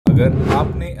अगर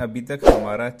आपने अभी तक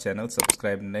हमारा चैनल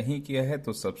सब्सक्राइब नहीं किया है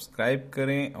तो सब्सक्राइब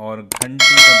करें और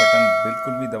घंटी का बटन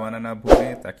बिल्कुल भी दबाना ना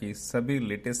भूलें ताकि सभी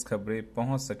लेटेस्ट खबरें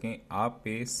पहुंच सकें आप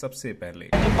पे सबसे पहले।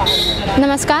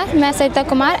 नमस्कार, मैं सरिता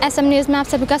कुमार smnews में आप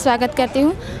सभी का स्वागत करती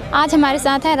हूं। आज हमारे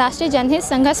साथ है राष्ट्रीय जनहित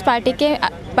संघर्ष पार्टी के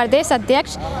प्रदेश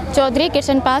अध्यक्ष चौधरी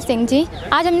कृष्ण पाल सिंह जी।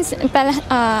 आज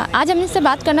हम इनसे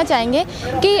बात करना चाहेंगे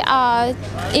कि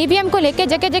ईवीएम को लेकर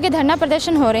जगह जगह धरना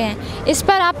प्रदर्शन हो रहे हैं, इस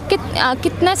पर आप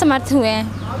कितना समर्थ हुए हैं?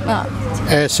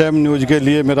 SM न्यूज़ के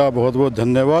लिए मेरा बहुत बहुत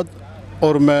धन्यवाद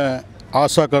और मैं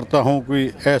आशा करता हूं कि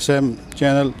SM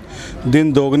चैनल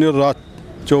दिन दोगुनी और रात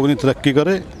चौगुनी तरक्की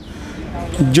करे।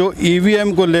 जो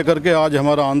ईवीएम को लेकर के आज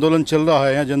हमारा आंदोलन चल रहा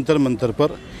है यहाँ जंतर मंतर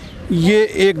पर, ये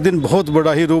एक दिन बहुत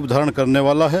बड़ा ही रूप धारण करने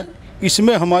वाला है।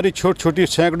 इसमें हमारी छोटी छोटी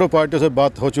सैकड़ों पार्टियों से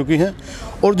बात हो चुकी है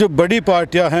और जो बड़ी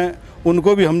पार्टियां हैं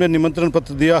उनको भी हमने निमंत्रण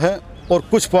पत्र दिया है और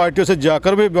कुछ पार्टियों से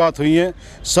जाकर भी बात हुई है।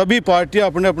 सभी पार्टियां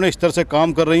अपने अपने स्तर से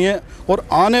काम कर रही हैं और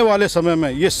आने वाले समय में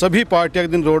ये सभी पार्टियां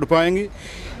एक दिन रोड पर आएंगी।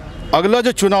 अगला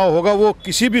जो चुनाव होगा वो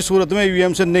किसी भी सूरत में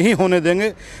ईवीएम से नहीं होने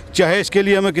देंगे, चाहे इसके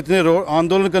लिए हमें कितने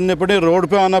आंदोलन करने पड़े, रोड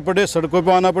पे आना पड़े, सड़कों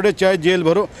पे आना पड़े, चाहे जेल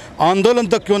भरो, आंदोलन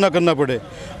तक क्यों ना करना पड़े।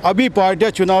 अभी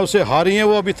पार्टियां चुनाव से हारी हैं,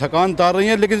 वो अभी थकान तार रही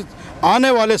हैं, लेकिन आने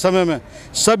वाले समय में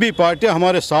सभी पार्टियां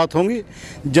हमारे साथ होंगी।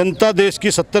 जनता देश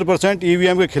की 70%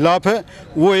 ईवीएम के खिलाफ है,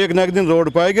 वो एक न एक दिन रोड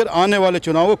पाएगी और आने वाले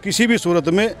चुनाव को किसी भी सूरत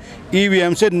में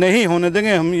ईवीएम से नहीं होने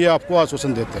देंगे। हम ये आपको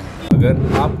आश्वासन देते हैं।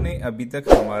 अगर आपने अभी तक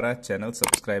हमारा चैनल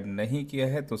सब्सक्राइब नहीं किया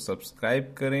है तो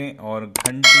सब्सक्राइब करें और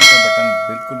घंटी का बटन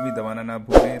बिल्कुल भी दबाना ना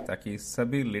भूलें ताकि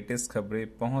सभी लेटेस्ट खबरें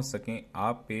पहुंच सकें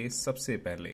आप पे सबसे पहले।